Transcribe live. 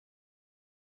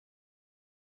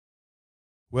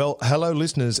Well, hello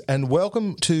listeners, and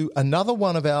welcome to another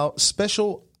one of our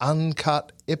special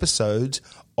uncut episodes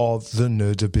of the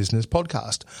Nerds of Business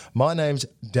podcast. My name's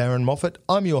Darren Moffat.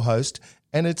 I'm your host,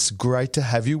 and it's great to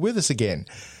have you with us again.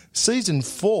 Season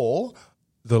 4,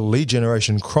 The Lead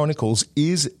Generation Chronicles,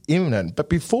 is imminent. But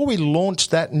before we launch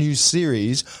that new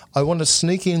series, I want to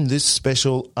sneak in this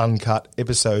special uncut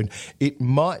episode. It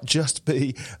might just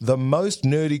be the most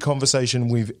nerdy conversation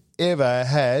we've ever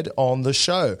had on the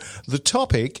show. The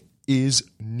topic is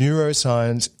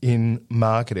neuroscience in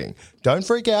marketing. Don't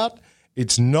freak out.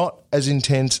 It's not as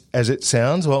intense as it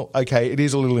sounds. Well, okay, it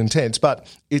is a little intense, but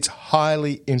it's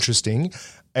highly interesting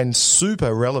and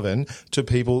super relevant to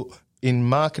people in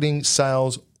marketing,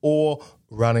 sales, or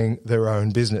running their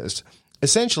own business.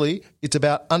 Essentially, it's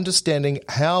about understanding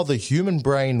how the human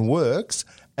brain works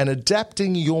and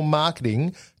adapting your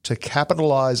marketing to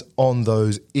capitalize on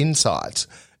those insights.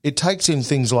 It takes in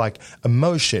things like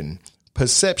emotion,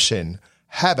 perception,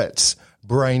 habits,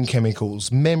 brain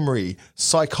chemicals, memory,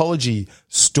 psychology,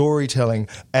 storytelling,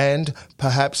 and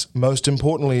perhaps most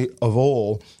importantly of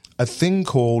all, a thing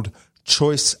called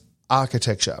choice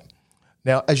architecture.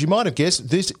 Now, as you might have guessed,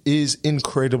 this is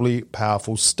incredibly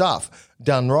powerful stuff.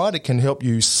 Done right, it can help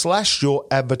you slash your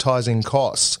advertising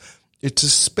costs. It's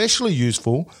especially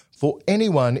useful for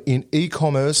anyone in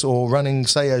e-commerce or running,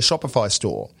 say, a Shopify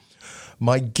store.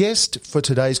 My guest for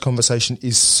today's conversation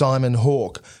is Simon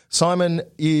Hawke. Simon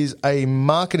is a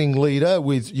marketing leader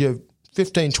with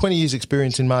 15, 20 years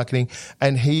experience in marketing,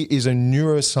 and he is a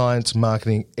neuroscience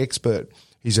marketing expert.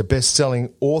 He's a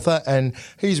best-selling author, and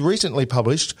he's recently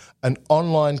published an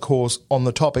online course on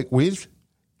the topic with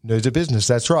Nerds of Business.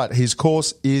 That's right. His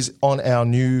course is on our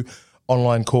new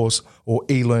online course or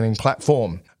e-learning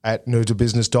platform at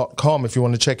nerdsofbusiness.com if you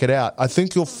want to check it out. I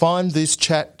think you'll find this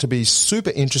chat to be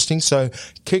super interesting, so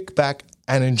kick back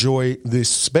and enjoy this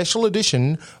special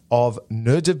edition of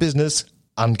Nerds of Business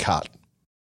Uncut.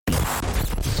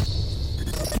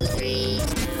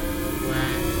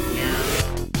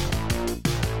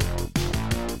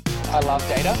 I love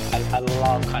data. I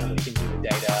love kind of what you can do with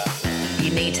data.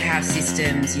 You need to have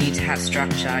systems, you need to have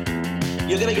structure.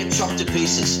 You're going to get chopped to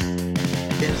pieces.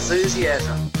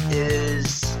 Enthusiasm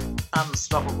is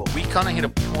unstoppable. We kind of hit a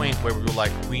point where we were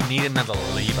like, we need another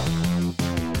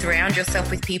lever. Surround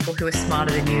yourself with people who are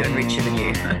smarter than you and richer than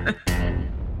you.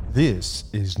 This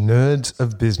is Nerds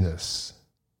of Business.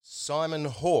 Simon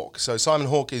Hawke. So Simon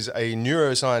Hawke is a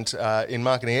neuroscience in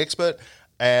marketing expert.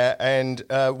 And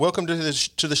welcome to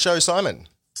the show, Simon.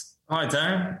 Hi,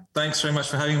 Darren. Thanks very much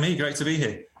for having me. Great to be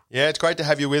here. Yeah, it's great to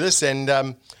have you with us.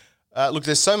 And look,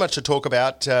 there's so much to talk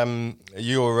about.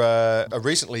 You're a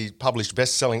recently published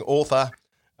best-selling author.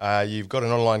 You've got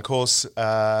an online course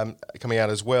coming out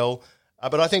as well.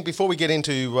 But I think before we get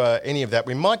into any of that,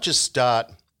 we might just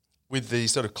start with the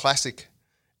sort of classic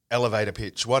elevator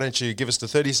pitch. Why don't you give us the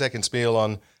 30-second spiel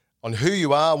on who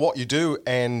you are, what you do,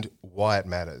 and why it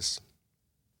matters?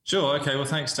 Sure. Okay. Well,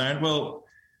 thanks, Darren. Well,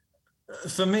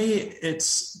 for me,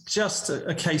 it's just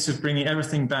a case of bringing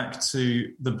everything back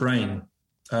to the brain,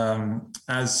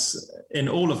 as in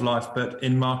all of life, but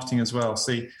in marketing as well.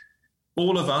 See,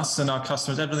 all of us and our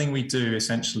customers, everything we do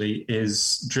essentially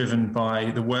is driven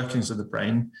by the workings of the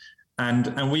brain.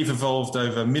 And we've evolved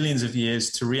over millions of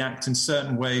years to react in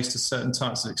certain ways to certain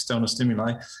types of external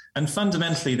stimuli. And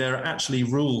fundamentally, there are actually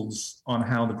rules on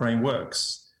how the brain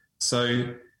works.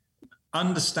 So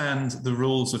understand the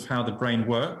rules of how the brain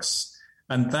works,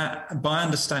 and that by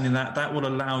understanding that will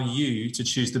allow you to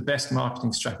choose the best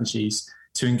marketing strategies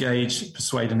to engage,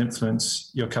 persuade, and influence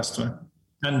your customer.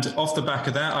 And off the back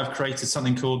of that, I've created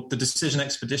something called the Decision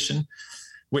Expedition,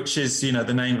 which is, the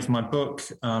name of my book.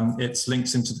 It's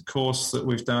linked into the course that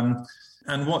we've done.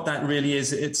 And what that really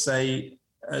is, it's a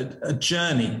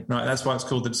journey, right? That's why it's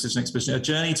called the Decision Expedition, a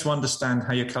journey to understand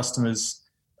how your customers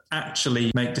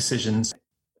actually make decisions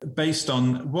based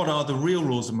on what are the real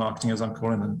rules of marketing, as I'm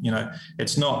calling them.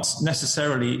 It's not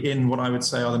necessarily in what I would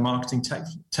say are the marketing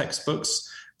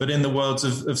textbooks, but in the worlds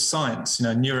of science,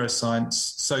 neuroscience,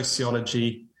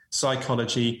 sociology,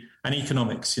 psychology, and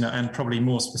economics, and probably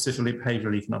more specifically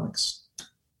behavioral economics.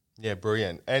 Yeah,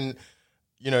 brilliant. And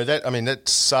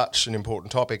that's such an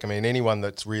important topic. I mean, anyone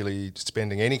that's really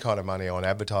spending any kind of money on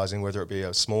advertising, whether it be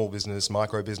a small business,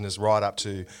 micro business, right up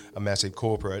to a massive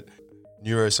corporate,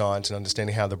 neuroscience and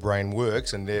understanding how the brain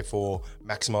works and therefore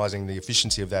maximising the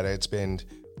efficiency of that ad spend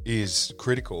is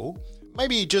critical.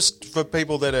 Maybe just for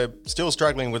people that are still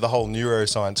struggling with the whole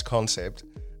neuroscience concept,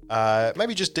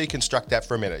 maybe just deconstruct that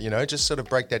for a minute, just sort of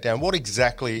break that down. What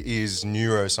exactly is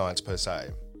neuroscience per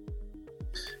se?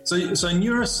 So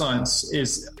neuroscience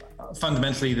is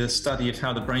fundamentally the study of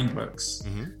how the brain works.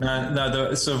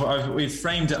 We've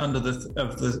framed it under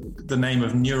the name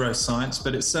of neuroscience,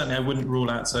 but it's certainly, I wouldn't rule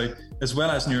out. So as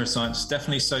well as neuroscience, it's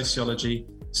definitely sociology,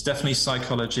 it's definitely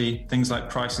psychology, things like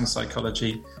pricing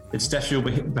psychology. It's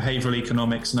definitely behavioral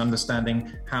economics and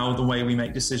understanding how the way we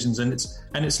make decisions, and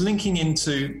it's linking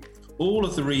into all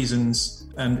of the reasons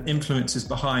and influences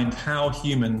behind how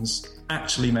humans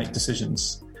actually make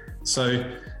decisions. So,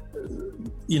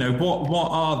 what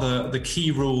are the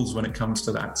key rules when it comes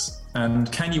to that?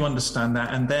 And can you understand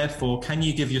that? And therefore, can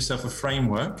you give yourself a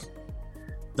framework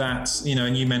that,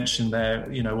 and you mentioned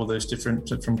there, all those different,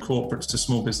 from corporates to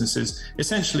small businesses,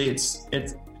 essentially it's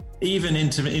even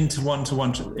into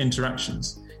one-to-one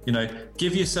interactions,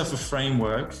 give yourself a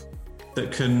framework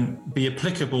that can be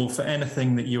applicable for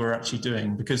anything that you are actually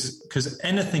doing, because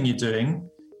anything you're doing,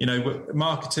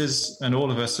 marketers and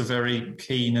all of us are very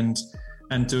keen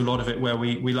and do a lot of it where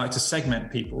we like to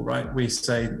segment people, right? We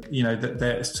say, that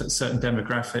there's a certain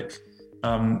demographic,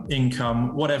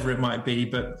 income, whatever it might be.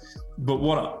 But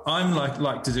what I'm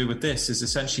like to do with this is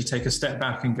essentially take a step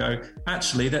back and go,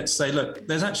 actually, let's say, look,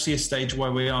 there's actually a stage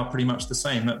where we are pretty much the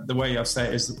same. The way I say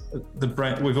it is the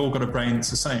brain, we've all got a brain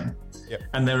that's the same. Yep.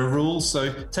 And there are rules.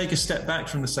 So take a step back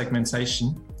from the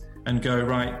segmentation and go,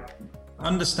 right,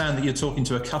 understand that you're talking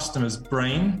to a customer's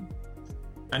brain.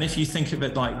 And if you think of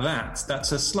it like that,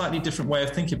 that's a slightly different way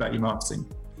of thinking about your marketing.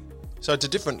 So it's a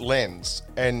different lens.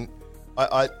 And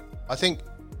I think,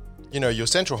 your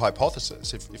central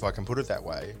hypothesis, if I can put it that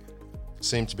way,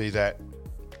 seems to be that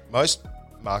most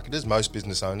marketers, most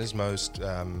business owners, most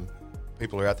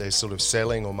people who are out there sort of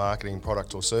selling or marketing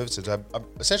products or services are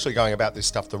essentially going about this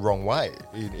stuff the wrong way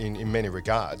in many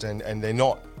regards. And they're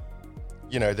not,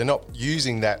 they're not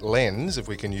using that lens, if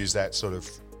we can use that sort of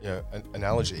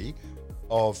analogy,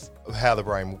 of how the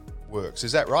brain works.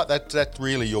 Is that right? That's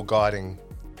really your guiding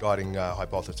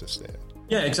hypothesis there.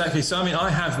 Yeah, exactly. So, I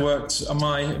have worked,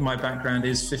 my background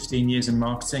is 15 years in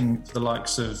marketing for the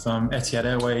likes of Etihad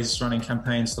Airways, running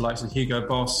campaigns for the likes of Hugo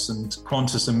Boss and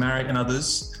Qantas and Marriott and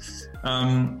others.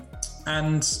 And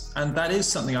that is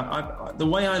something, the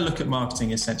way I look at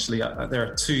marketing, essentially, there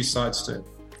are two sides to it.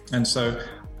 And so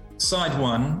side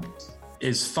one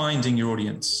is finding your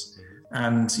audience.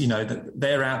 And, that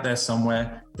they're out there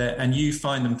somewhere, and you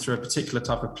find them through a particular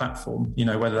type of platform,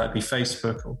 whether that be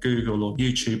Facebook or Google or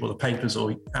YouTube or the papers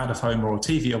or out of home or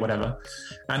TV or whatever.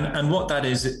 And what that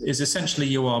is essentially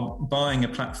you are buying a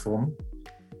platform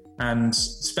and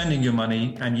spending your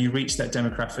money, and you reach that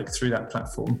demographic through that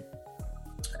platform.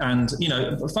 And,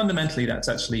 fundamentally, that's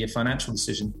actually a financial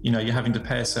decision. You're having to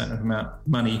pay a certain amount of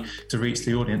money to reach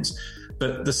the audience.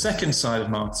 But the second side of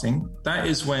marketing, that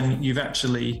is when you've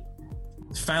actually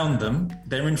found them,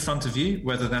 they're in front of you,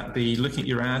 whether that be looking at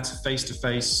your ad face to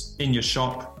face in your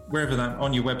shop, wherever that,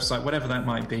 on your website, whatever that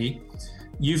might be,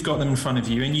 you've got them in front of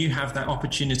you and you have that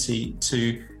opportunity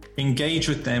to engage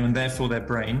with them and therefore their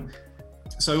brain.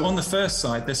 So on the first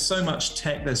side, there's so much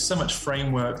tech, there's so much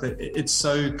framework that it's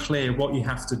so clear what you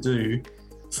have to do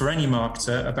for any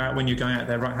marketer about when you're going out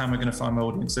there, right, how am I going to find my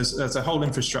audience? There's a whole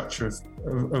infrastructure of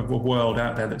a world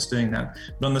out there that's doing that.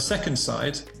 But on the second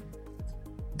side,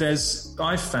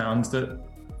 I've found that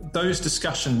those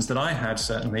discussions that I had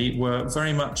certainly were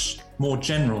very much more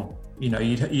general.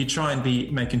 You try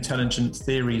and make intelligent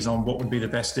theories on what would be the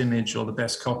best image or the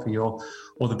best copy or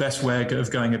the best way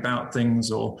of going about things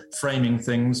or framing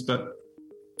things. But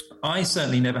I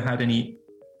certainly never had any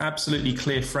absolutely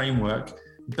clear framework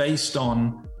based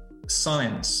on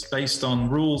science, based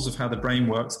on rules of how the brain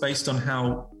works, based on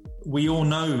how we all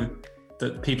know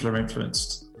that people are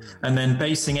influenced. And then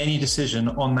basing any decision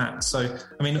on that. So,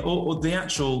 all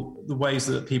the ways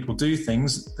that people do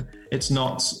things, it's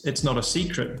not a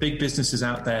secret. Big businesses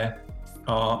out there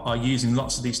are using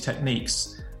lots of these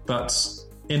techniques, but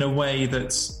in a way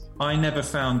that I never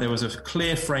found there was a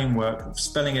clear framework of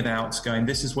spelling it out, going,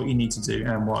 this is what you need to do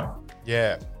and why.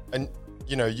 Yeah. And,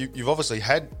 you've obviously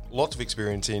had lots of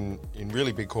experience in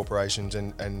really big corporations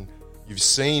and you've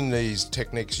seen these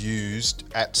techniques used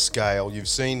at scale. You've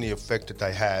seen the effect that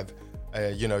they have.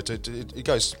 It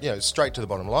goes straight to the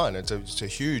bottom line. It's a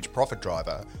huge profit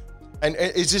driver. And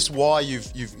is this why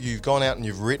you've gone out and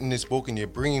you've written this book and you're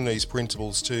bringing these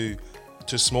principles to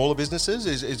smaller businesses?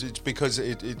 Is it because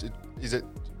is it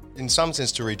in some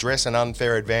sense to redress an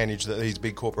unfair advantage that these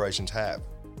big corporations have?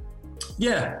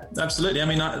 Yeah, absolutely.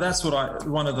 That's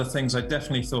one of the things I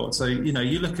definitely thought. So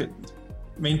you look at.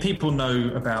 People know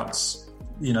about,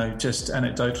 just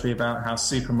anecdotally about how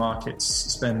supermarkets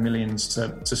spend millions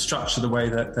to structure the way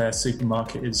that their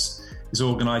supermarket is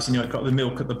organised. It's got the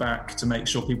milk at the back to make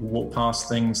sure people walk past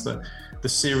things. That the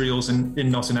cereals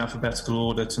not in alphabetical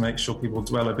order to make sure people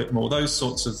dwell a bit more, those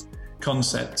sorts of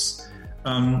concepts.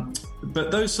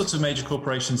 But those sorts of major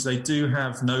corporations, they do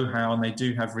have know-how and they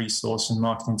do have resource and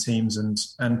marketing teams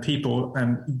and people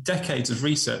and decades of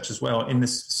research as well in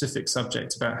this specific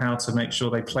subject about how to make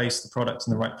sure they place the product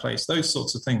in the right place, those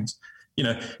sorts of things.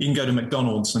 You can go to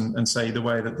McDonald's and say the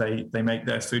way that they make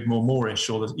their food more Moorish,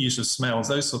 or the use of smells,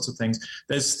 those sorts of things.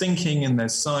 There's thinking and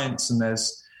there's science and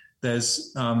there's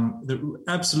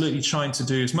absolutely trying to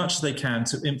do as much as they can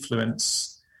to influence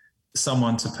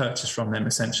someone to purchase from them,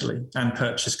 essentially, and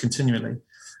purchase continually.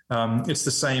 It's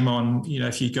the same on,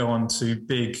 if you go on to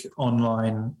big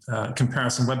online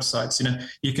comparison websites,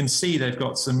 you can see they've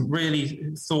got some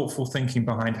really thoughtful thinking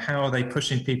behind how are they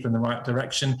pushing people in the right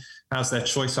direction, how's their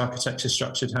choice architecture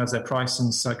structured, how's their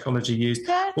pricing psychology used,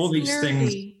 That's all these nerdy.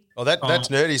 things. Oh, that's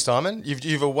nerdy, Simon.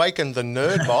 You've awakened the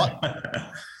nerd bot.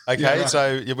 Okay, Yeah, right.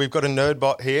 So we've got a nerd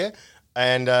bot here,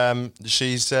 and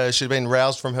she's been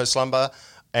roused from her slumber,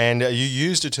 and you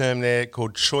used a term there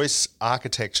called choice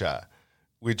architecture,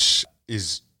 which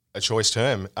is a choice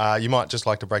term. You might just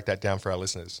like to break that down for our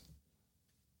listeners.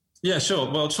 Yeah,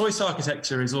 sure. Well, choice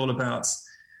architecture is all about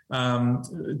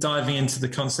diving into the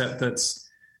concept that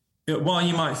while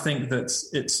you might think that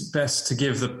it's best to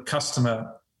give the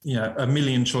customer a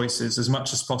million choices as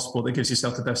much as possible that gives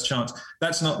yourself the best chance,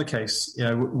 that's not the case.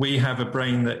 We have a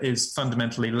brain that is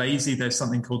fundamentally lazy. There's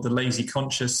something called the lazy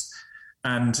conscious,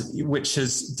 and which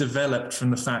has developed from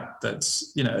the fact that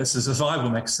it's a survival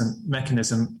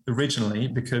mechanism originally,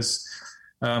 because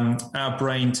our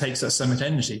brain takes up so much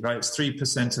energy, right? It's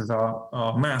 3% of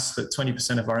our mass, but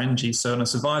 20% of our energy. So on a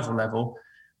survival level,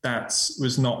 that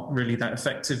was not really that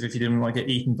effective if you didn't want to get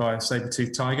eaten by a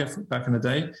saber-toothed tiger back in the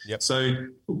day. Yep. So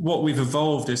what we've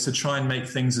evolved is to try and make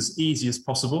things as easy as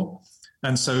possible.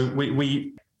 And so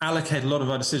we allocate a lot of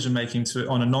our decision-making to it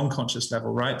on a non-conscious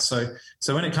level, right? So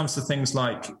when it comes to things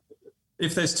like,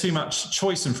 if there's too much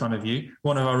choice in front of you,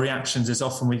 one of our reactions is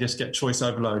often we just get choice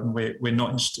overload and we're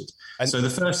not interested. And so the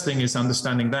first thing is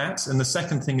understanding that. And the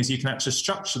second thing is you can actually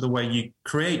structure the way you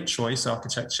create choice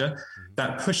architecture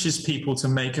that pushes people to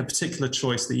make a particular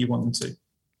choice that you want them to.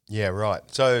 Yeah, right.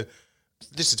 So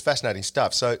this is fascinating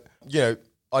stuff. So,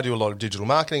 I do a lot of digital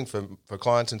marketing for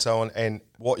clients and so on, and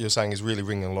what you're saying is really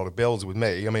ringing a lot of bells with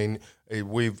me. I mean,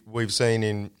 we've seen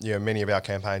in many of our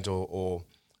campaigns or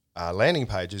landing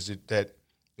pages that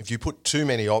if you put too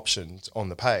many options on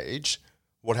the page,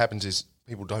 what happens is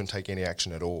people don't take any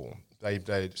action at all. They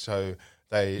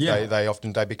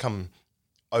often become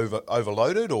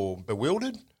overloaded or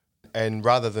bewildered, and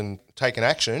rather than take an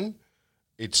action,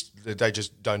 they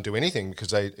just don't do anything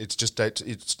because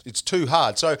it's too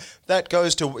hard. So that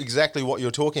goes to exactly what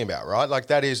you're talking about, right? Like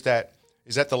is that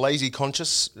the lazy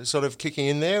conscious sort of kicking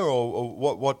in there, or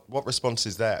what response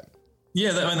is that?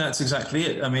 Yeah, that's exactly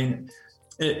it. I mean,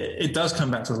 it does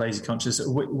come back to the lazy conscious.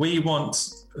 We want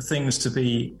things to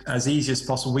be as easy as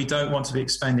possible. We don't want to be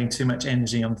expending too much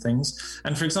energy on things.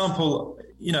 And for example,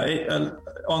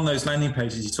 on those landing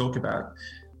pages you talk about,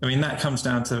 I mean, that comes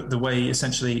down to the way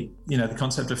essentially, the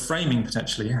concept of framing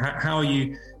potentially. How are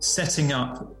you setting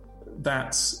up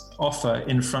that offer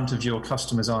in front of your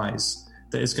customer's eyes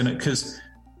that is going to,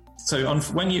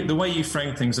 the way you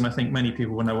frame things, and I think many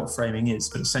people will know what framing is,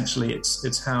 but essentially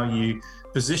it's how you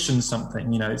position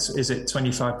something. Is it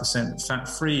 25% fat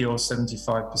free or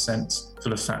 75%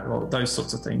 full of fat, or those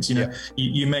sorts of things.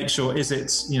 You make sure, is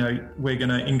it, we're going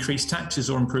to increase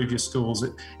taxes or improve your schools.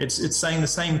 It's saying the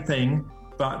same thing,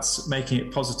 but making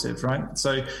it positive, right?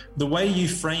 So the way you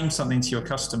frame something to your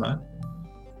customer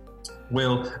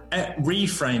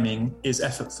reframing is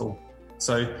effortful.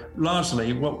 So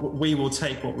largely we will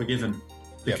take what we're given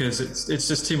because it's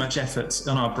just too much effort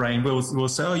on our brain. We'll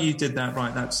say, oh, you did that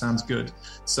right, that sounds good.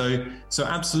 So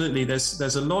absolutely,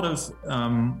 there's a lot of,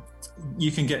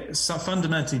 you can get some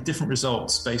fundamentally different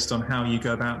results based on how you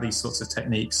go about these sorts of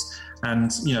techniques.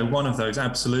 And, one of those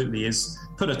absolutely is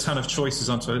put a ton of choices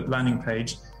onto a landing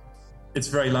page. It's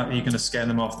very likely you're going to scare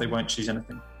them off. They won't choose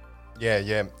anything.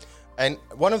 Yeah. And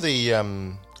one of the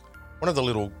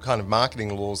little kind of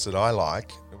marketing laws that I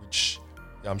like, which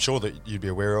I'm sure that you'd be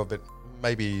aware of, but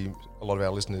maybe a lot of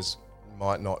our listeners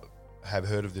might not have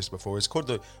heard of this before, is called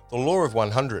the Law of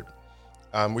 100,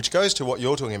 which goes to what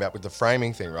you're talking about with the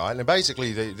framing thing, right? And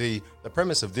basically the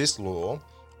premise of this law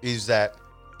is that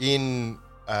in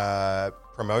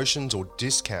promotions or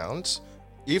discounts,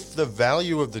 if the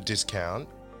value of the discount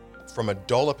from a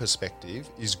dollar perspective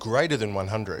is greater than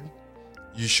 100,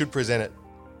 you should present it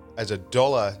as a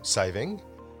dollar saving.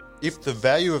 If the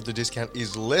value of the discount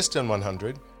is less than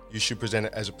 100, you should present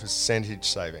it as a percentage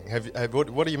saving.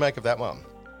 What do you make of that one?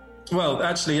 Well,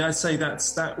 actually, I'd say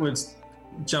that would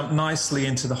jump nicely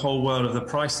into the whole world of the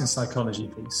pricing psychology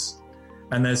piece.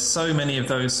 And there's so many of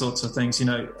those sorts of things, and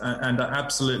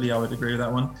absolutely I would agree with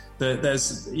that one.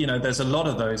 There's a lot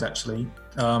of those actually,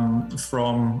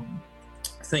 from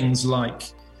things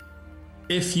like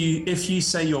if you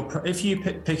say if you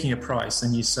picking a price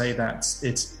and you say that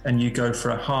and you go for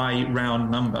a high round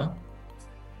number,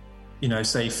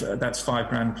 say that's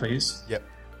 $5,000, please. Yep.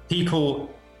 People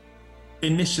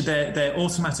initially their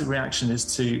automatic reaction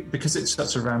is to, because it's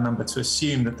such a round number, to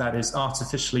assume that is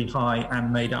artificially high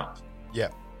and made up. Yeah.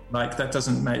 Like that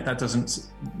doesn't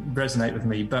resonate with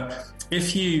me. But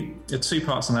if two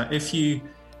parts on that, if you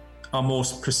are more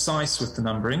precise with the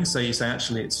numbering, so you say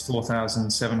actually it's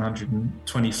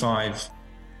 4,725,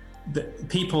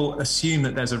 people assume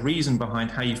that there's a reason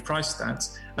behind how you've priced that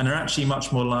and are actually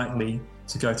much more likely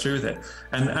to go through with it.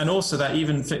 And also that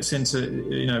even fits into,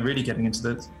 really getting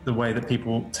into the way that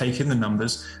people take in the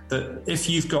numbers, that if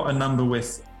you've got a number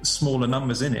with smaller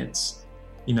numbers in it,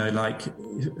 like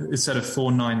instead of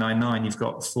 4,999, you've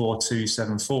got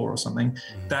 4,274 or something,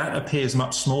 that appears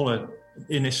much smaller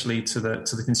initially to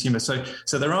the consumer. So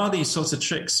there are these sorts of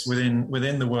tricks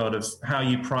within the world of how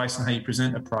you price and how you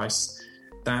present a price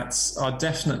that are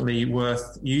definitely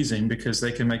worth using because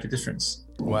they can make a difference.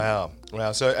 Wow.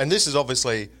 So, and this is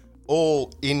obviously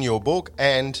all in your book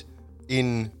and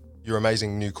in your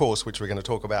amazing new course, which we're going to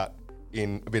talk about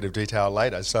in a bit of detail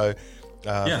later. So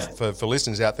for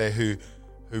listeners out there who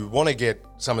want to get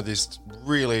some of this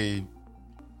really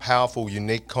powerful,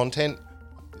 unique content,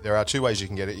 there are two ways you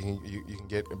can get it. You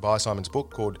can buy Simon's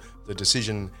book called The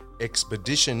Decision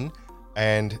Expedition,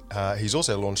 and he's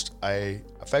also launched a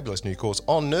fabulous new course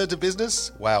on Nerds of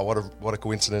Business. Wow, what a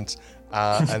coincidence!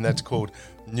 And that's called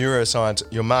Neuroscience,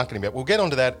 Your Marketing Bet. We'll get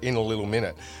onto that in a little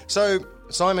minute. So,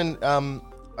 Simon,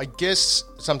 I guess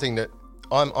something that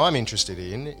I'm interested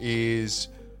in is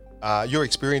your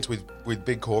experience with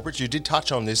big corporates. You did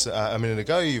touch on this a minute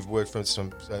ago. You've worked for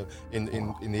some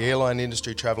in the airline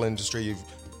industry, travel industry. You've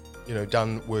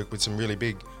done work with some really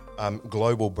big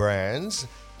global brands.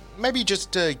 Maybe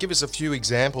just give us a few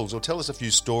examples or tell us a few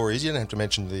stories. You don't have to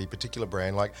mention the particular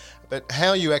brand, but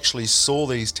how you actually saw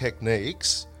these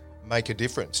techniques make a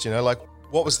difference.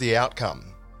 What was the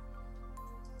outcome?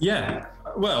 Yeah,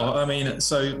 well, I mean,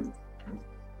 so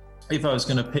if I was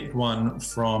going to pick one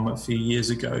from a few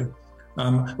years ago,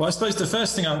 well, I suppose the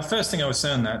first thing I would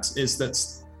say on that is that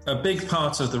a big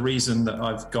part of the reason that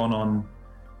I've gone on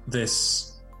this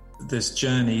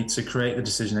journey to create the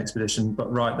Decision Expedition,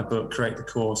 but write the book, create the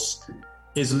course,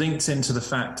 is linked into the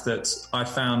fact that I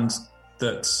found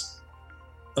that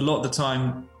a lot of the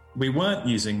time we weren't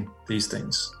using these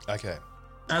things. Okay.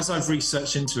 As I've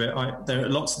researched into it, there are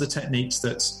lots of the techniques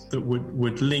that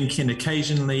would link in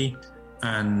occasionally,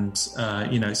 and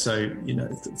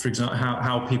for example,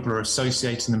 how people are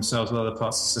associating themselves with other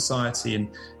parts of society and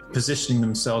positioning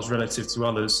themselves relative to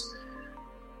others.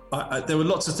 There were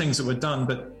lots of things that were done,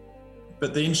 but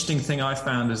the interesting thing I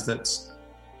found is that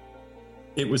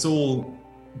it was all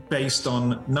based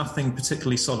on nothing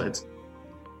particularly solid.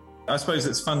 I suppose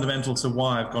it's fundamental to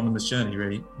why I've gone on this journey,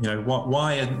 really.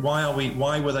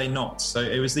 Why were they not? So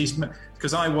it was these,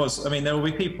 because there will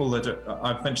be people that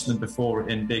I've mentioned them before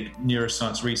in big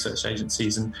neuroscience research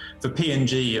agencies, and for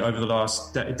P&G over the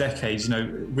last decades,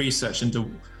 research into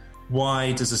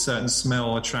why does a certain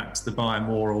smell attract the buyer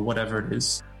more or whatever it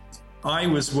is. I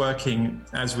was working,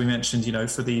 as we mentioned,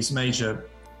 for these major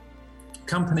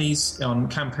companies on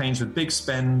campaigns with big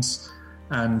spends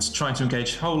and trying to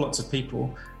engage whole lots of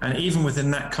people. And even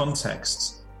within that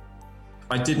context,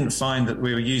 I didn't find that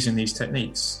we were using these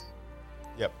techniques.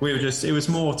 Yep. It was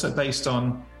more based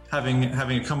on having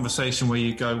a conversation where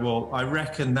you go, well, I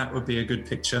reckon that would be a good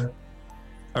picture.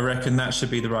 I reckon that should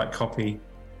be the right copy.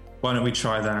 Why don't we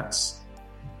try that,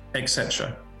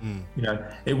 etc.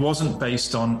 It wasn't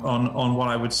based on what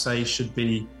I would say should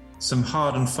be some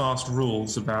hard and fast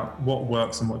rules about what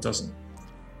works and what doesn't.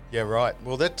 Yeah, right.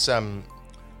 Well, that's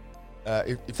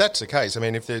if that's the case, I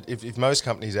mean, if most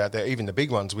companies out there, even the big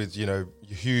ones with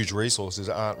huge resources,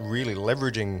 aren't really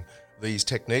leveraging these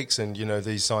techniques and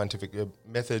these scientific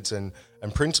methods and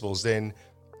principles, then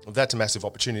that's a massive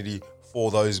opportunity for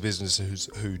those businesses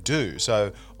who do.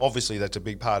 So obviously, that's a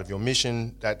big part of your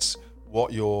mission. That's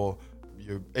what you're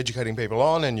educating people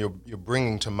on and you're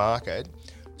bringing to market.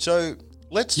 So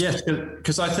let's... Yes,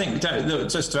 because I think,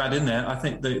 just to add in there, I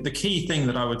think the key thing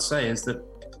that I would say is that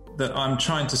I'm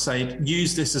trying to say,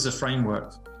 use this as a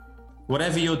framework.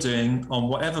 Whatever you're doing on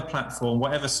whatever platform,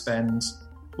 whatever spend,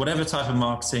 whatever type of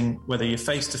marketing, whether you're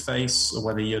face-to-face or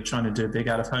whether you're trying to do a big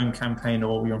out-of-home campaign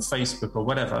or you're on Facebook or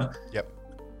whatever, yep.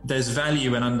 there's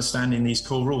value in understanding these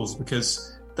core rules,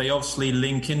 because they obviously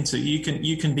link into, you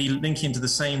can be linking into the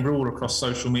same rule across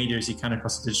social media as you can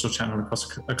across a digital channel,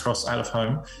 across out of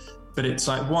home. But it's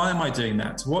like, why am I doing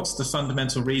that? What's the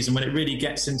fundamental reason? When it really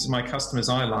gets into my customer's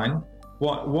eye line,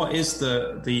 what is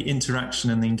the interaction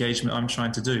and the engagement I'm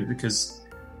trying to do? Because,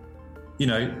 you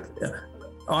know,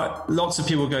 lots of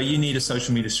people go, you need a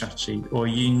social media strategy, or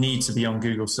you need to be on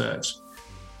Google search.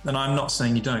 And I'm not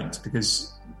saying you don't,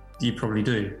 because you probably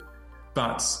do.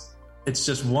 But it's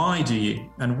just, why do you?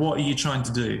 And what are you trying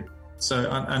to do? So,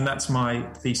 and that's my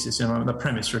thesis, you know, the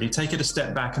premise really. Take it a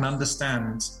step back and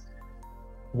understand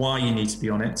why you need to be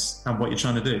on it and what you're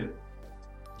trying to do.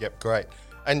 Yep, great.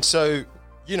 And so,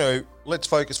 you know, let's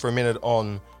focus for a minute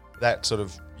on that sort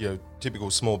of, you know,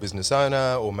 typical small business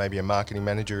owner, or maybe a marketing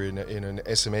manager in an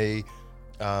SME,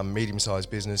 medium-sized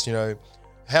business. You know,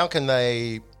 how can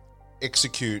they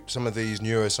execute some of these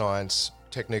neuroscience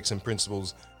techniques and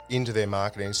principles into their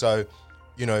marketing? So,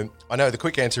 you know, I know the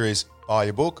quick answer is buy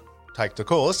your book, take the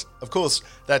course. Of course,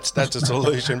 that's a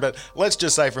solution. But let's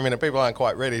just say for a minute, people aren't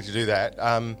quite ready to do that.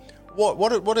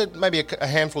 What are maybe a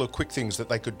handful of quick things that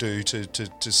they could do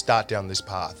to start down this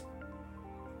path?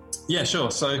 Yeah,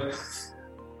 sure. So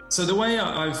the way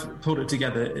I've pulled it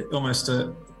together, almost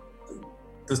the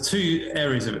two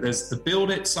areas of it. There's the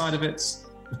build it side of it,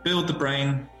 build the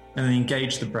brain, and then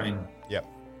engage the brain. Yep.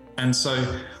 And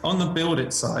so on the build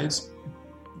it side,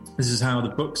 this is how the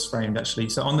book's framed actually.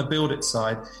 So on the build it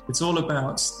side, it's all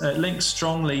about links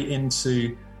strongly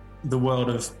into the world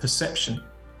of perception.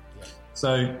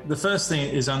 So the first thing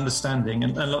is understanding,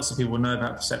 and lots of people will know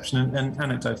about perception, and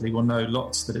anecdotally will know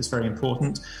lots that it's very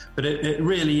important, but it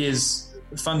really is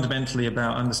fundamentally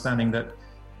about understanding that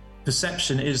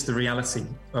perception is the reality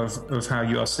of how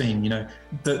you are seen. You know,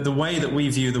 the way that we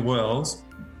view the world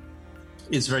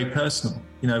is very personal.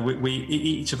 You know, we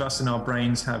each of us in our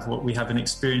brains have what we have an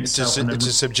experience. It's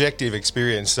a subjective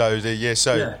experience. So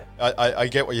I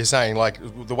get what you're saying. Like,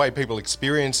 the way people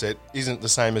experience it isn't the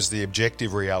same as the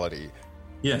objective reality.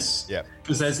 Yes. Yeah.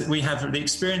 Because we have the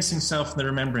experiencing self and the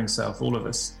remembering self, all of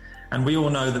us, and we all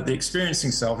know that the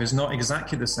experiencing self is not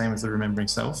exactly the same as the remembering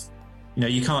self. You know,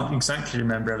 you can't exactly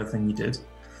remember everything you did.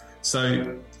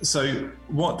 So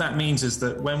what that means is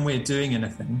that when we're doing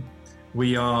anything,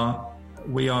 we are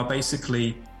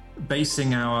basically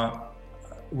basing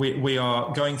we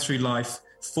are going through life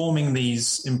forming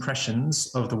these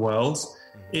impressions of the world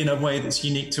in a way that's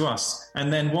unique to us.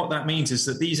 And then what that means is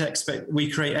that we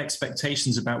create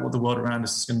expectations about what the world around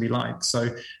us is going to be like.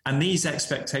 So, and these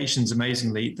expectations,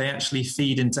 amazingly, they actually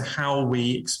feed into how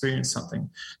we experience something.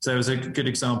 So there's a good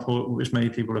example, which many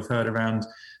people have heard, around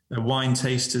wine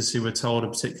tasters who were told a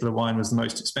particular wine was the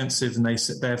most expensive, and they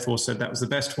therefore said that was the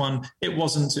best one. It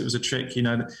wasn't. It was a trick. You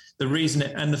know, the reason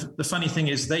the funny thing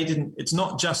is it's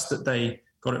not just that they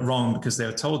got it wrong because they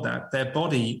were told that. Their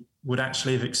body would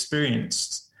actually have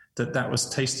experienced that was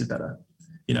tasted better.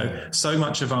 You know, so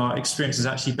much of our experience is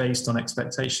actually based on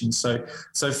expectations. So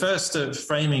first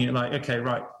framing it like, okay,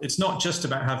 right, it's not just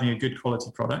about having a good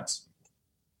quality product.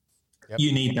 Yep.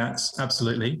 You need that,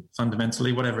 absolutely,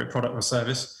 fundamentally, whatever product or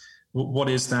service. What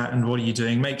is that and what are you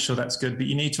doing? Make sure that's good. But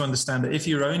you need to understand that if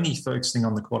you're only focusing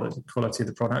on the quality of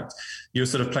the product, you're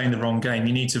sort of playing the wrong game.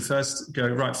 You need to first go,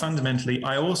 right, fundamentally,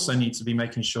 I also need to be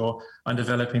making sure I'm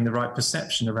developing the right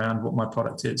perception around what my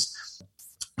product is.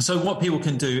 So what people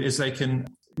can do is they can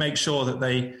make sure that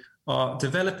they are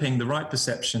developing the right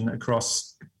perception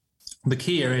across the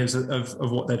key areas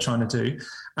of what they're trying to do.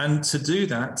 And to do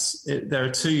that, there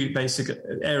are two basic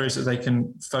areas that they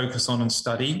can focus on and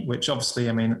study, which obviously,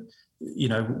 I mean, you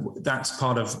know, that's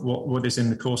part of what is in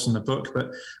the course in the book,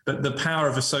 but the power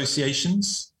of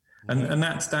associations, and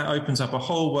that opens up a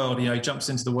whole world. You know, jumps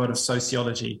into the world of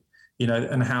sociology, you know,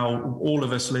 and how all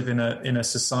of us live in a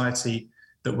society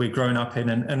that we're grown up in,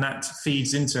 and that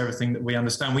feeds into everything that we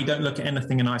understand. We don't look at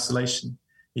anything in isolation.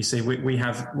 You see,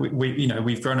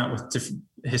 we've grown up with different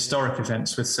historic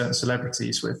events, with certain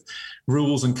celebrities, with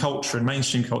rules and culture and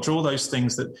mainstream culture, all those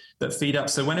things that feed up.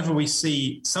 So whenever we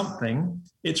see something,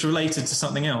 it's related to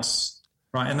something else,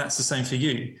 right? And that's the same for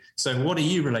you. So what are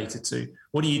you related to?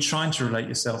 What are you trying to relate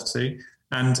yourself to?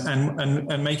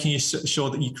 And making sure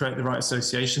that you create the right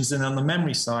associations. And on the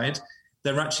memory side,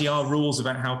 there actually are rules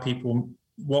about how people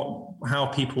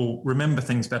remember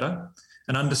things better,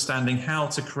 and understanding how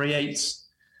to create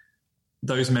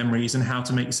those memories and how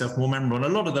to make yourself more memorable. And a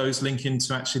lot of those link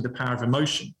into actually the power of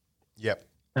emotion. Yep.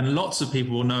 And lots of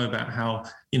people will know about how,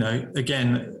 you know,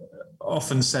 again,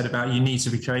 often said about you need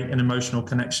to create an emotional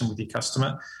connection with your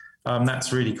customer.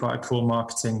 That's really quite a cool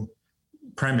marketing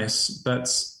premise.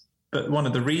 But But one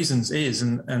of the reasons is,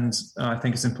 and I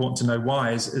think it's important to know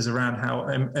why, is around how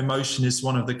emotion is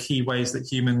one of the key ways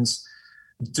that humans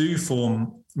do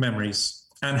form memories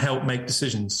and help make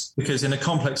decisions. Because in a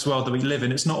complex world that we live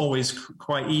in, it's not always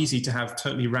quite easy to have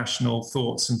totally rational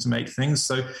thoughts and to make things.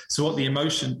 So what the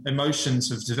emotions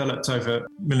have developed over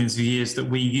millions of years, that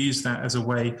we use that as a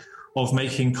way of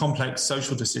making complex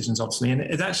social decisions, obviously. And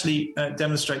it actually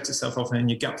demonstrates itself often in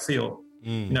your gut feel.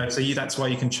 So that's why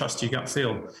you can trust your gut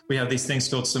feel. We have these things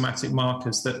called somatic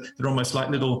markers that are almost like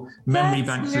little memory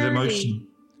banks of emotion.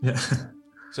 Yeah.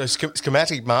 So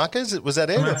schematic markers, was that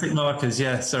it? Schematic markers,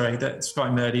 yeah. Sorry, that's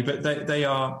quite nerdy, but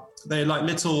they're like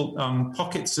little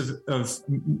pockets of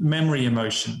memory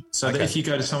emotion. So that if you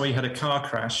go to somewhere you had a car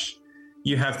crash,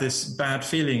 you have this bad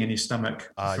feeling in your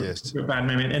stomach. Yes. A bad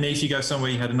memory. And if you go somewhere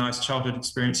you had a nice childhood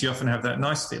experience, you often have that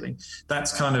nice feeling.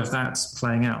 That's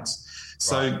playing out.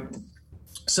 So. Right.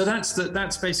 So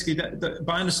that's basically that.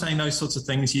 By understanding those sorts of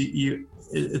things,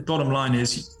 the bottom line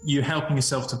is you're helping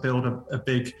yourself to build a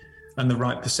big and the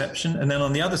right perception. And then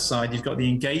on the other side, you've got the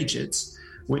engage it,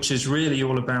 which is really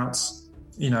all about,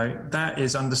 that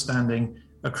is understanding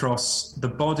across the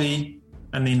body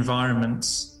and the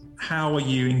environment. How are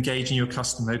you engaging your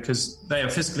customer? Because they are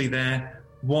physically there.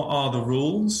 What are the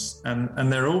rules?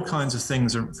 And there are all kinds of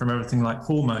things from everything like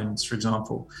hormones, for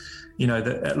example,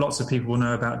 that lots of people will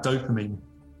know about dopamine.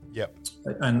 Yep.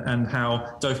 And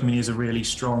how dopamine is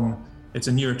it's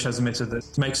a neurotransmitter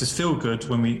that makes us feel good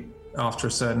after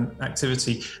a certain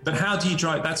activity. But how do you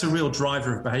drive? That's a real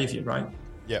driver of behavior, right?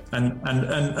 Yep.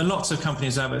 And lots of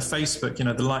companies have it. Facebook,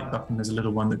 the like button is a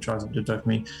little one that drives up the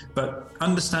dopamine. But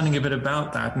understanding a bit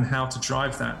about that and how to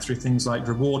drive that through things like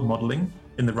reward modeling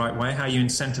in the right way, how you're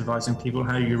incentivizing people,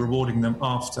 how you're rewarding them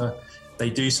after they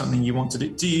do something you want to do.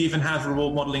 Do you even have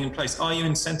reward modeling in place? Are you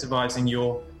incentivizing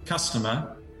your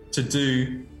customer to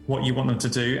do what you want them to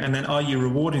do? And then are you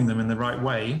rewarding them in the right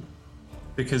way?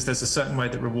 Because there's a certain way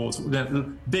that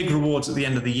big rewards at the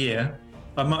end of the year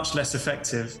are much less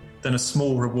effective than a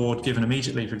small reward given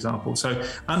immediately, for example. So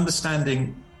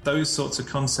understanding those sorts of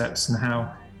concepts and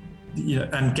how,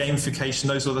 and gamification,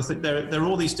 those are the things. There are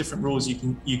all these different rules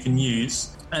you can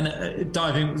use. And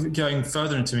going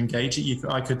further into engage it,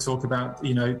 I could talk about,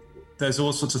 there's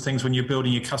all sorts of things when you're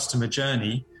building your customer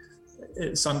journey.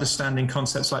 It's understanding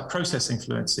concepts like processing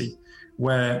fluency,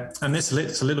 and this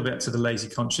links a little bit to the lazy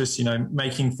conscious,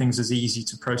 making things as easy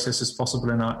to process as possible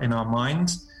in our mind.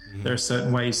 Mm-hmm. There are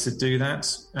certain ways to do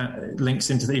that. It links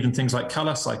into even things like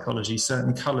color psychology.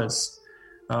 Certain colors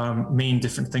mean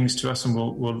different things to us and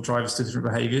will drive us to different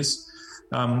behaviors.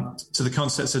 To the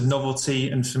concepts of novelty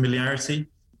and familiarity.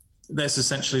 There's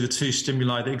essentially the two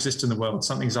stimuli that exist in the world.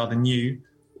 Something's either new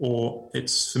or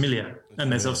it's familiar. And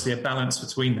there's obviously a balance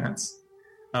between that.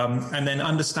 And then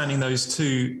understanding those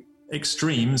two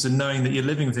extremes and knowing that you're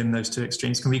living within those two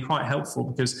extremes can be quite helpful,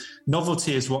 because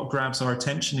novelty is what grabs our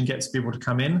attention and gets people to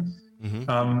come in.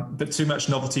 Mm-hmm. But too much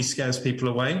novelty scares people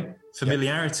away.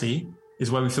 Familiarity is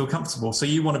where we feel comfortable. So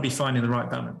you want to be finding the right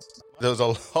balance. There's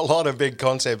a lot of big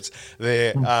concepts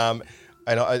there,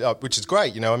 which is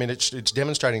great. It's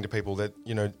demonstrating to people that,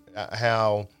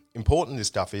 how important this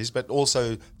stuff is, but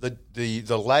also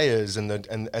the layers and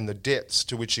the depths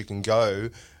to which you can go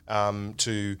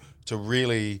to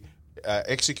really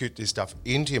execute this stuff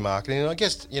into your marketing. And I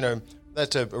guess,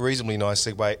 that's a reasonably nice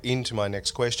segue into my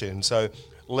next question. So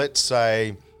let's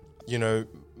say,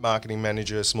 marketing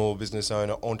manager, small business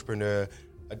owner, entrepreneur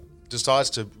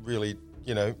decides to really,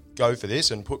 go for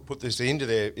this and put this into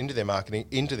their marketing,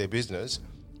 into their business.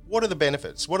 What are the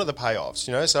benefits? What are the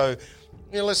payoffs? So,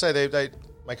 let's say they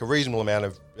make a reasonable amount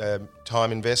of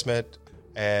time investment,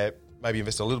 maybe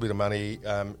invest a little bit of money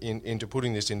into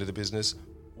putting this into the business.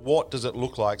 What does it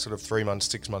look like sort of 3 months,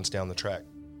 6 months down the track?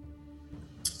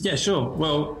 Yeah, sure.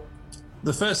 Well,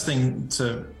 the first thing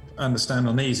to understand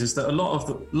on these is that a lot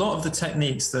of the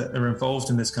techniques that are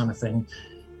involved in this kind of thing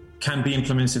can be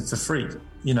implemented for free.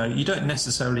 You don't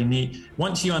necessarily need,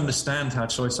 once you understand how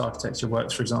choice architecture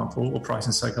works, for example, or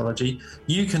pricing psychology,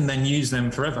 you can then use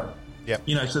them forever. Yeah.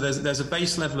 So there's a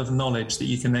base level of knowledge that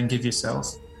you can then give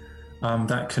yourself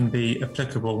that can be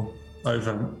applicable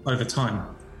over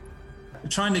time.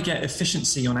 Trying to get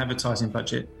efficiency on advertising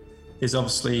budget is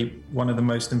obviously one of the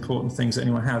most important things that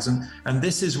anyone has. And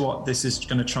this is what this is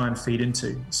going to try and feed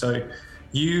into. So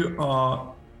you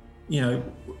are,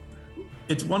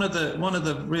 it's one of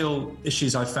the real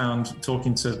issues I found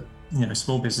talking to,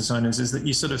 small business owners is that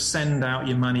you sort of send out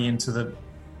your money into the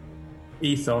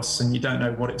ethos and you don't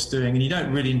know what it's doing, and you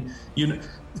don't really,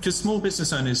 because small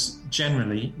business owners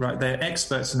generally, right, they're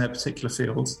experts in their particular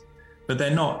field. but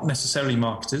they're not necessarily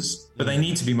marketers, but they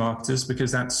need to be marketers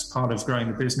because that's part of growing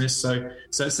the business. So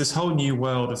it's this whole new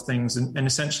world of things. And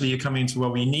essentially you're coming into a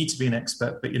world where you need to be an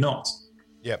expert, but you're not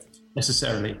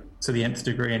necessarily to the nth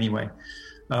degree anyway.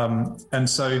 And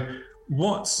so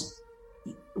what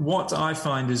I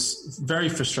find is very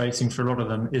frustrating for a lot of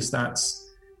them is that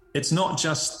it's not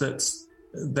just that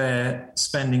they're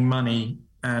spending money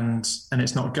and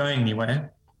it's not going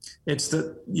anywhere. It's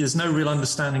that there's no real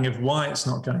understanding of why it's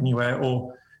not going anywhere,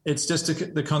 or it's just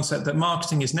the concept that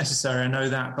marketing is necessary. I know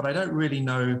that, but I don't really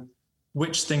know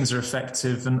which things are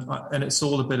effective, and it's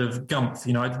all a bit of gumph.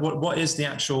 What is the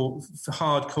actual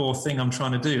hardcore thing I'm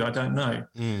trying to do? I don't know.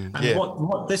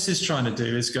 What this is trying to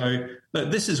do is go,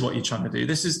 look, this is what you're trying to do.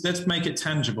 Let's make it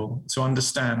tangible to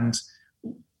understand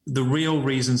the real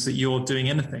reasons that you're doing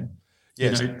anything.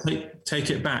 Yes.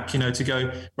 Take it back, to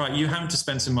go, right, you have to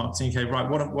spend some marketing. Okay, right,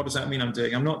 what does that mean I'm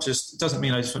doing? It doesn't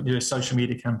mean I just do a social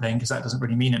media campaign because that doesn't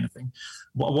really mean anything.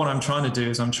 What I'm trying to do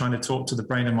is I'm trying to talk to the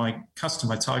brain of my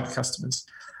target customers.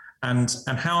 And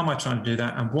how am I trying to do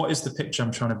that? And what is the picture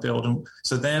I'm trying to build? And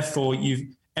so therefore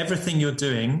everything you're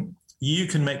doing, you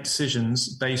can make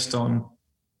decisions based on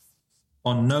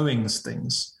knowing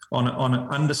things, on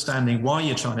understanding why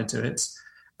you're trying to do it.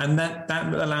 And that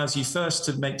allows you first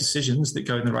to make decisions that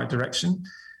go in the right direction,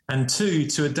 and two,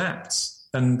 to adapt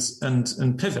and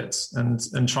pivot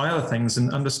and try other things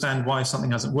and understand why something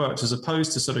hasn't worked, as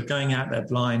opposed to sort of going out there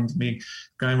blind,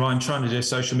 going, well, I'm trying to do a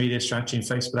social media strategy and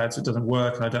Facebook ads, it doesn't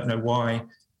work, and I don't know why.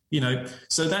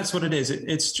 So that's what it is.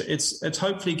 It's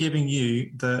hopefully giving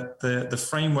you the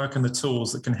framework and the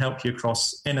tools that can help you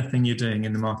across anything you're doing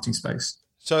in the marketing space.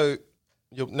 So.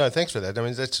 No, thanks for that. I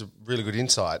mean, that's a really good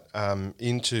insight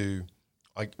into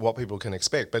what people can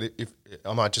expect. But if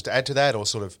I might just add to that, or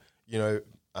sort of,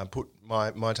 put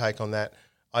my take on that.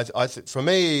 For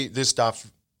me, this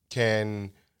stuff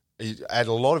can add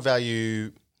a lot of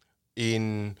value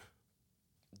in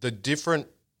the different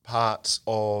parts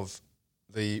of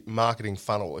the marketing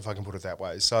funnel, if I can put it that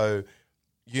way. So,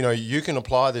 you can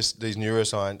apply these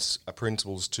neuroscience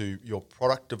principles to your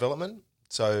product development.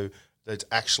 So that's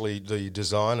actually the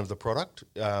design of the product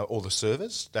or the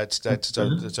service. That's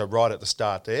right at the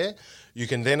start there. You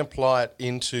can then apply it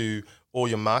into all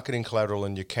your marketing collateral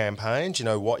and your campaigns,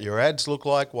 what your ads look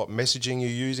like, what messaging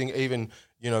you're using, even,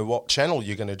 what channel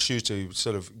you're going to choose to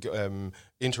sort of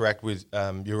interact with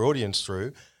your audience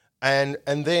through. And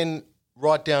then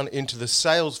right down into the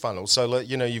sales funnel. So,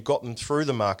 you've got them through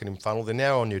the marketing funnel. They're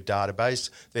now on your database.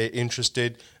 They're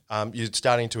interested. You're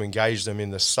starting to engage them in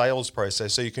the sales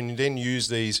process. So you can then use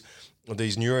these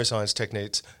neuroscience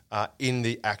techniques in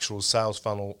the actual sales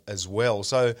funnel as well.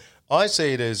 So I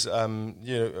see it as,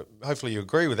 hopefully you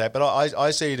agree with that, but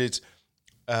I see it as,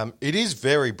 it is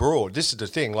very broad. This is the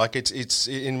thing. Like it's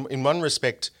in one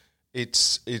respect,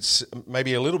 it's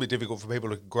maybe a little bit difficult for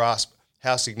people to grasp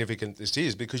how significant this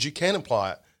is, because you can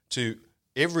apply it to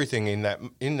everything in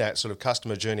that sort of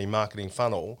customer journey marketing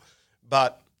funnel.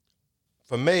 But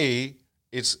for me,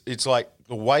 it's like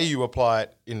the way you apply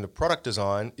it in the product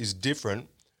design is different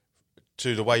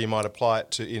to the way you might apply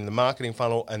it in the marketing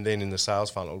funnel and then in the sales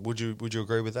funnel. Would you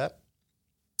agree with that?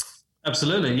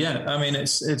 Absolutely, yeah. I mean,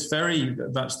 it's very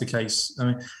much the case. I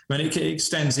mean, it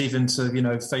extends even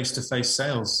to face-to-face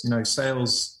sales.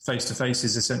 Sales face-to-face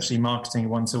is essentially marketing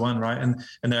one-to-one, right? And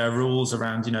there are rules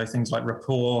around things like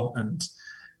rapport and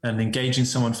engaging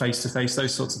someone face-to-face.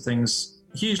 Those sorts of things.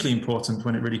 Hugely important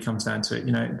when it really comes down to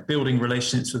it, building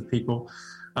relationships with people.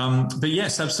 But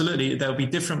yes, absolutely. There'll be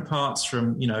different parts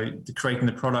from, creating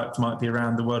the product might be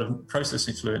around the world of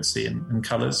processing fluency and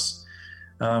colors,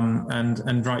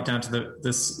 and right down to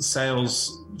the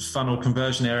sales funnel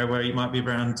conversion area where you might be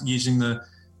around using the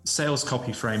sales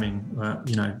copy framing,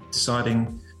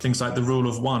 deciding things like the rule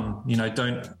of one,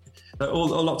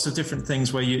 lots of different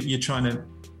things where you're trying to.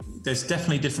 There's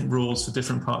definitely different rules for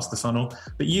different parts of the funnel,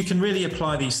 but you can really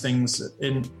apply these things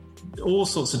in all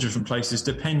sorts of different places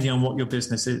depending on what your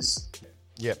business is.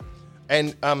 Yeah.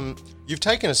 And you've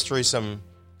taken us through some,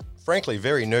 frankly,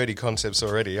 very nerdy concepts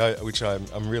already, which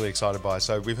I'm really excited by.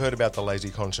 So we've heard about the lazy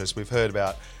conscious.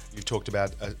 You've talked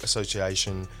about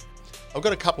association. I've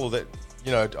got a couple that,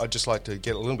 I'd just like to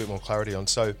get a little bit more clarity on.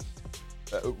 So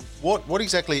what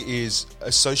exactly is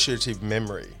associative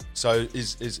memory? So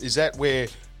is that where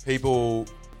people,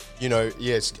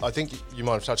 yes, I think you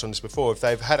might have touched on this before. If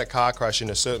they've had a car crash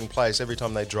in a certain place, every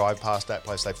time they drive past that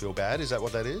place, they feel bad. Is that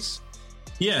what that is?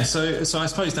 Yeah. So I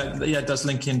suppose that does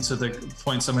link into the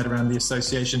points I made around the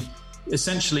association.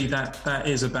 Essentially, that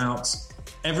is about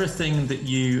everything that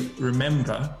you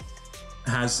remember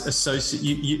has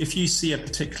if you see a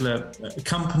particular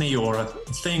company or a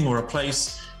thing or a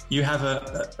place, you have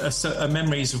a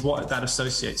memories of what that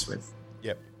associates with.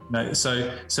 Yep. No, so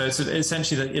it's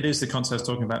essentially that it is the concept I was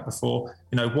talking about before.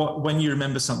 When you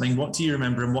remember something, what do you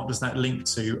remember, and what does that link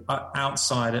to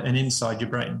outside and inside your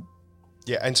brain?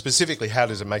 Yeah, and specifically, how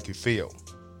does it make you feel?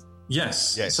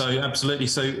 Yes. So absolutely.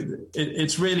 So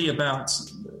it's really about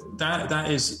that.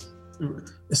 That is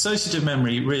associative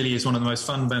memory. Really is one of the most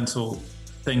fundamental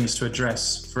things to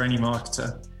address for any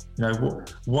marketer.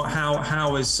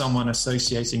 How is someone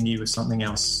associating you with something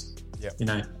else?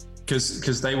 Yeah.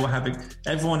 Because they will have.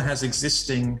 Everyone has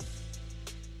existing.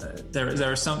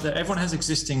 Everyone has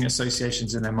existing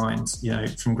associations in their minds.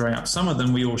 From growing up, some of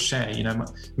them we all share.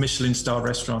 Michelin-star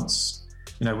restaurants.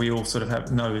 We all sort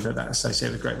of know that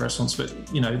associated with great restaurants, but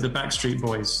the Backstreet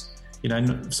Boys,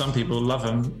 some people love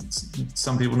them,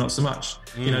 some people not so much.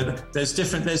 There's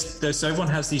different. So everyone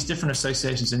has these different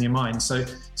associations in your mind. So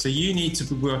you need to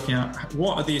be working out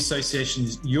what are the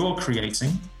associations you're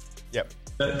creating. Yep.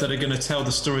 That are going to tell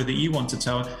the story that you want to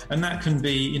tell, and that can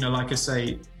be, like I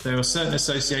say, there are certain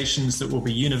associations that will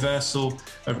be universal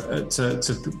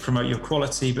to promote your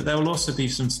quality, but there will also be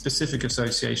some specific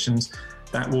associations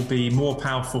that will be more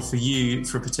powerful for you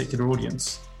for a particular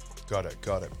audience. Got it.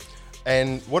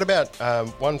 And what about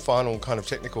one final kind of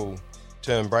technical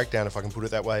term breakdown, if I can put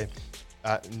it that way,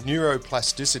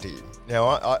 neuroplasticity.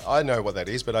 Now, I know what that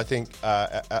is, but I think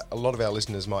a lot of our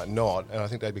listeners might not, and I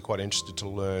think they'd be quite interested to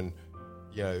learn,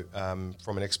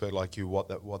 from an expert like you,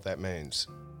 what that means.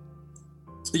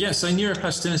 Yeah, so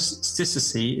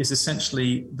neuroplasticity is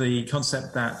essentially the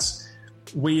concept that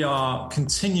we are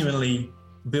continually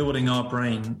building our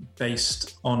brain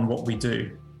based on what we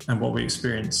do and what we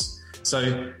experience.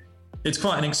 So it's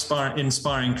quite an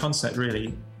inspiring concept,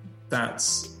 really, that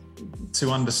to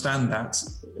understand that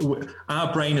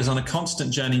our brain is on a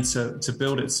constant journey to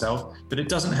build itself, but it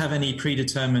doesn't have any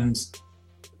predetermined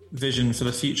vision for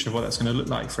the future of what that's going to look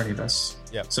like for any of us.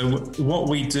 Yeah. So what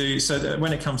we do, so that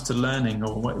when it comes to learning,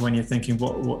 or when you're thinking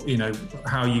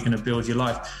how are you going to build your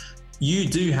life, you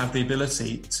do have the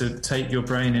ability to take your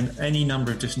brain in any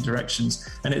number of different directions,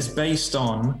 and it's based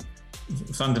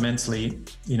fundamentally,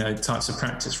 types of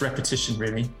practice, repetition,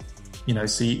 really.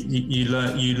 So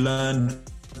you learn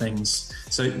things.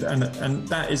 So and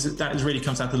that really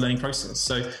comes out of the learning process.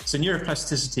 So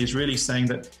neuroplasticity is really saying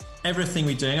that everything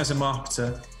we're doing as a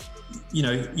marketer,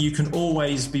 you can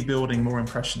always be building more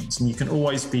impressions, and you can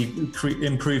always be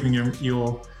improving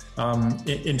your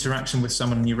interaction with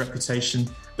someone and your reputation.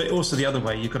 But also the other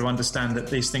way, you've got to understand that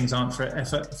these things aren't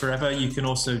forever. You can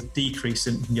also decrease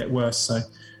and get worse. So,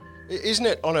 isn't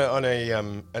it on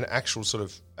an actual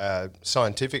sort of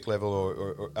scientific level,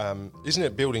 or isn't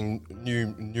it building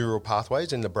new neural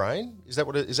pathways in the brain? Is that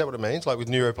what it means? Like with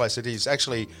neuroplasticity, it's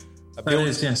actually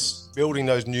building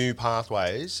those new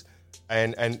pathways,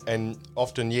 and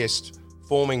often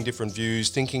forming different views,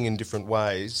 thinking in different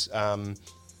ways.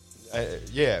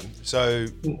 So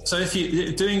if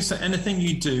you're doing anything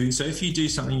you do, so if you do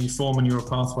something, you form a neural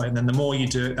pathway, and then the more you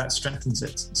do it, that strengthens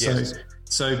it.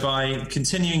 So by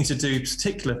continuing to do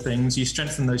particular things, you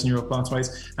strengthen those neural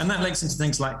pathways, and that links into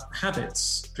things like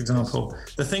habits, for example.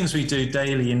 The things we do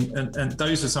daily, and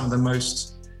those are some of the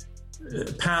most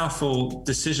powerful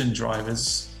decision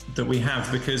drivers that we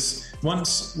have, because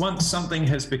once something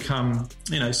has become,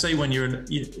 say when you're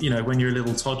a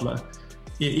little toddler,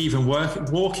 even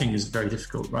walking is very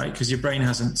difficult, right? Because your brain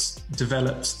hasn't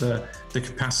developed the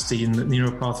capacity and the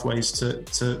neural pathways to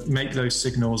make those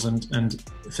signals and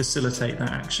facilitate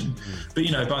that action. But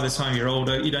by the time you're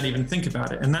older, you don't even think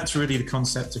about it, and that's really the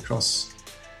concept across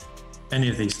any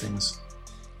of these things.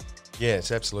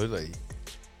 Yes, absolutely.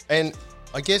 And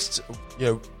I guess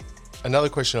another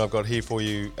question I've got here for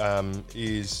you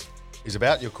is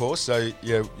about your course. So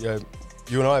you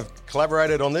and I have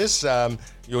collaborated on this.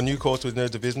 Your new course with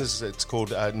Nerds of Business, it's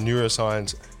called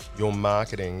Neuroscience Your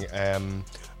Marketing.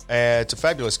 It's a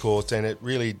fabulous course, and it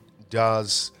really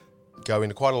does go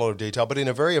into quite a lot of detail, but in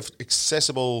a very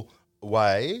accessible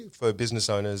way for business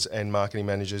owners and marketing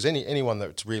managers. Anyone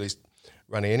that's really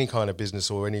running any kind of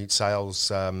business or any sales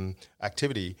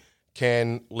activity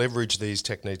can leverage these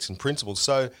techniques and principles.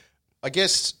 So I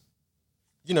guess,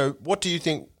 what do you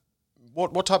think,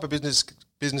 what type of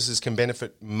businesses can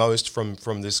benefit most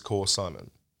from this course, Simon?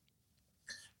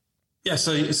 Yeah,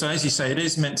 so as you say, it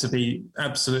is meant to be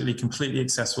absolutely, completely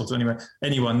accessible to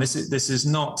anyone. This is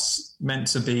not meant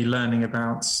to be learning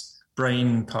about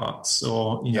brain parts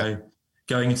or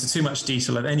going into too much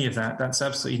detail of any of that. That's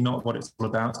absolutely not what it's all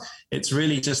about. It's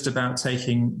really just about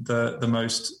taking the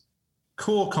most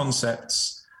core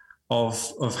concepts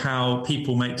of how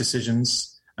people make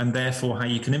decisions, and therefore how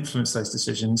you can influence those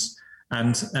decisions,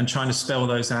 and trying to spell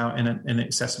those out in an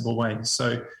accessible way.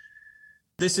 So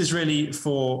this is really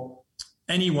for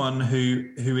anyone who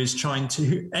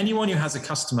has a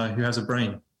customer who has a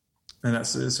brain, and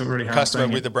that's really how customer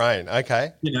with a brain.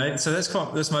 Okay, so that's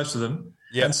most of them.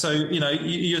 Yeah. And so,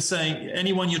 you're saying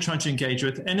anyone you're trying to engage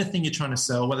with, anything you're trying to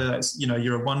sell, whether that's,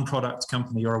 you're a one product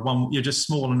company or you're just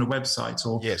small on a website,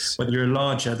 or whether you're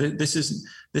larger,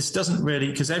 this doesn't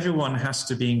really, because everyone has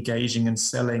to be engaging and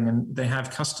selling, and they have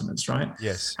customers, right?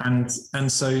 Yes.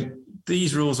 And so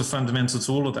these rules are fundamental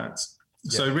to all of that.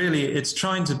 Yeah. So really it's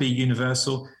trying to be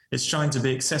universal. It's trying to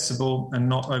be accessible and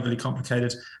not overly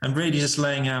complicated, and really just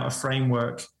laying out a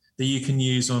framework that you can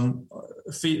use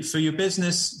for your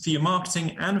business, for your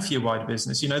marketing, and for your wider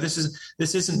business.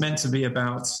 This isn't meant to be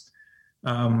about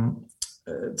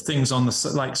things on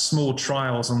the like small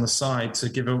trials on the side to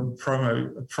give a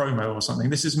promo or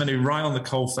something. This is meant to be right on the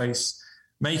coalface,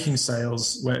 making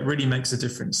sales where it really makes a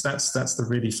difference. That's the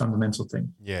really fundamental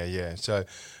thing. Yeah. So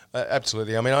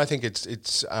absolutely. I mean, I think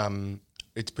it's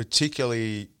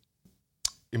particularly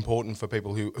important for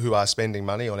people who are spending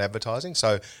money on advertising.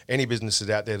 So any businesses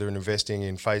out there that are investing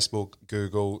in Facebook,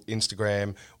 Google,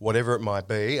 Instagram, whatever it might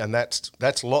be, and that's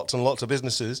lots and lots of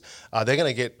businesses, they're going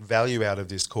to get value out of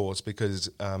this course, because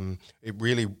it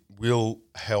really will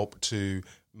help to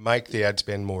make the ad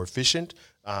spend more efficient.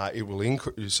 It will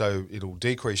it'll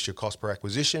decrease your cost per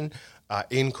acquisition,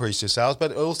 increase your sales,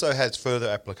 but it also has further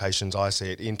applications, I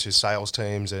see it, into sales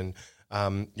teams and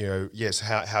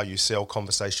how you sell,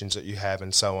 conversations that you have,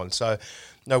 and so on. So,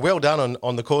 no, well done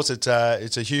on the course. It's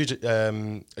a huge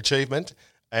achievement,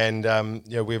 and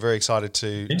we're very excited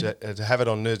to have it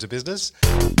on Nerds of Business.